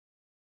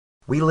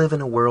We live in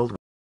a world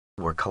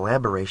where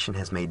collaboration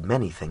has made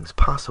many things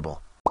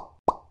possible.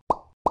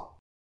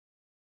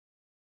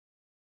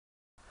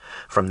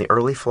 From the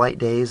early flight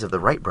days of the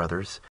Wright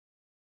brothers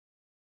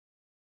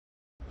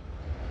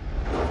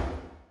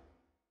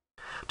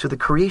to the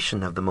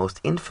creation of the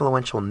most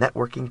influential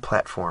networking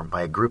platform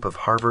by a group of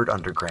Harvard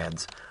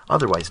undergrads,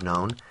 otherwise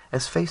known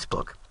as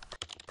Facebook.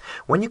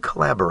 When you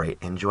collaborate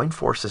and join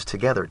forces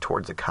together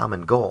towards a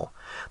common goal,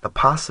 the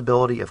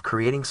possibility of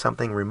creating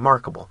something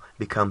remarkable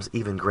becomes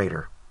even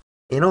greater.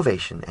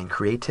 Innovation and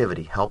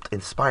creativity helped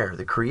inspire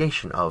the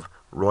creation of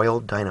Royal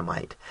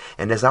Dynamite,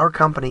 and as our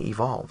company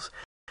evolves,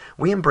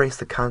 we embrace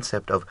the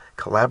concept of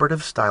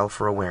collaborative style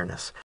for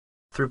awareness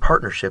through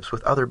partnerships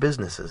with other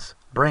businesses,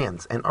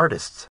 brands, and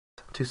artists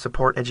to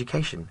support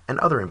education and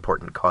other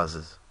important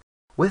causes.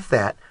 With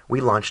that,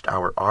 we launched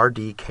our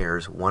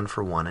RDCares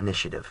One-for-One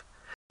initiative.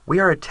 We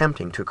are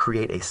attempting to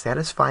create a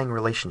satisfying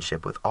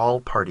relationship with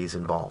all parties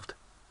involved.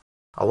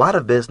 A lot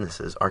of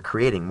businesses are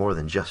creating more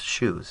than just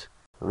shoes.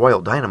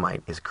 Royal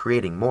Dynamite is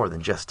creating more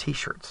than just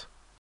t-shirts.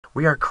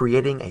 We are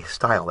creating a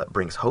style that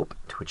brings hope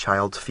to a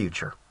child's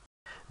future.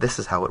 This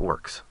is how it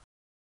works.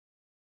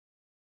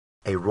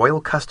 A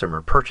Royal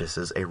customer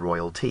purchases a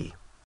Royal tee.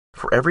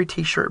 For every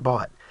t-shirt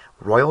bought,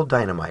 Royal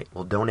Dynamite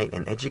will donate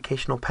an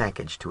educational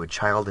package to a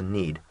child in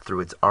need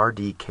through its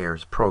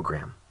RDCares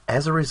program.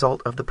 As a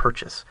result of the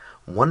purchase,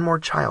 one more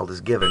child is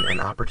given an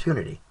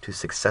opportunity to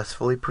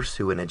successfully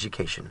pursue an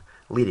education,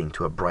 leading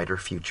to a brighter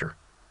future.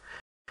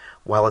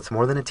 While it's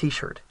more than a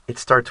t-shirt, it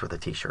starts with a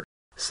t-shirt.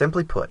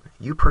 Simply put,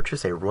 you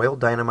purchase a Royal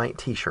Dynamite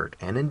t-shirt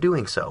and in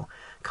doing so,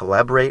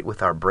 collaborate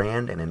with our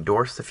brand and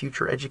endorse the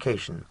future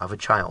education of a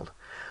child.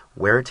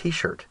 Wear a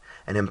t-shirt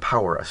and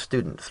empower a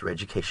student through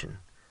education.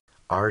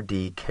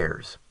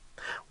 RDCares.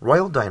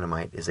 Royal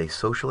Dynamite is a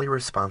socially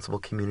responsible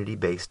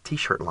community-based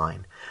t-shirt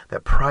line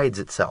that prides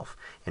itself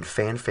in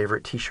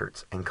fan-favorite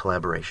t-shirts and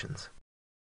collaborations.